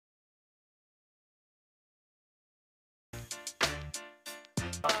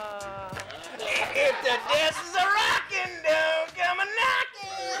If the desk is a rockin', don't come a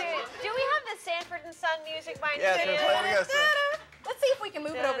knockin'. Do we have the Sanford and Son music by any Yes, chance? we're playing this. Let's see if we can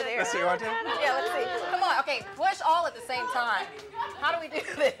move it over there. Let's see, you want to? Yeah, let's see. Come on. Okay, push all at the same time. How do we do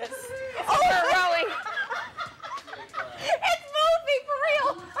this? Oh, we're rowing. It's moving for real.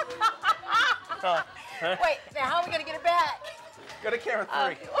 Wait, now how are we going to get it back? Go to camera 3.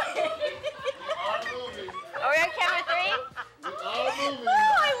 Are we on camera 3? Oh,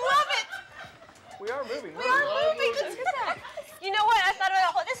 I love it. We are moving. We are moving. Let's get that. You know what? I thought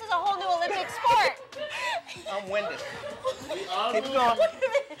about this is a whole new Olympic sport. I'm winded. Keep going. All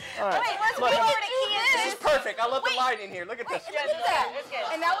right. Wait, let's Look, go over to Keith. this is perfect. I love the light in here. Look at this. Look at that. It's good.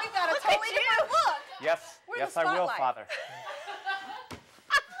 And now we've got a totally different look. Yes. We're Yes, the I will, spotlight. Father.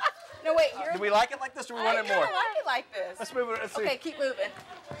 No, wait. Here. Do we like it like this, or we want it more? I like it like this. Let's move it. Let's see. Okay, keep moving.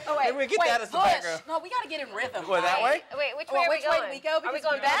 Oh wait. Maybe we get wait, that as the push. background. No, we got to get in rhythm. Go that way? Wait, which way Well, are we which way going? do we go? Are we Because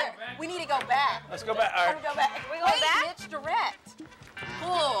going back? We need to go back. Let's go back. All How right. do we go back? We going Wait, back? Mitch, direct.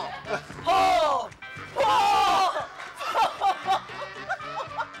 Pull. Pull! Pull.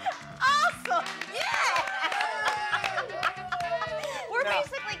 Awesome. Yeah. We're No.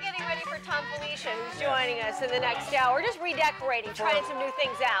 basically getting ready for Tom Felicia, who's joining us in the next hour. We're just redecorating, trying some new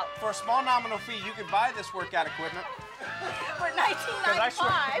things out. For a small nominal fee, you can buy this workout equipment. For Because I swear,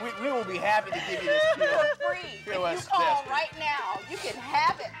 $19.95 we will be happy to give you this for deal. free. If you POS call desk. right now, you can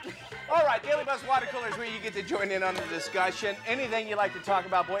have it. All right, Daily Buzz Water Cooler is where you get to join in on the discussion. Anything you'd like to talk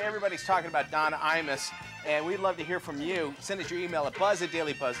about, boy, everybody's talking about Donna Imus, and we'd love to hear from you. Send us your email at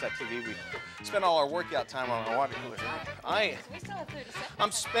buzz@dailybuzz.tv. We spend all our workout time on our water cooler. We still have 30 seconds.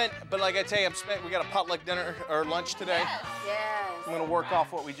 I'm spent, but like I tell you, I'm spent. We got a potluck dinner or lunch today. Yes. I'm gonna work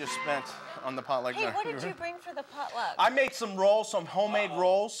off what we just spent on the potluck Hey, dinner. what did you bring for the potluck? I made some rolls, some homemade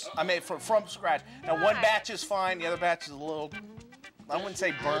rolls. I made from scratch. Now one batch is fine, the other batch is a little, I wouldn't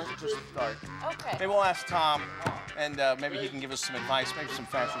say burnt, just dark. Okay. Maybe we'll ask Tom, and maybe he can give us some advice, maybe some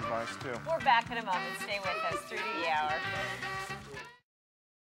fashion advice too. We're back in a moment. Stay with us through the hour.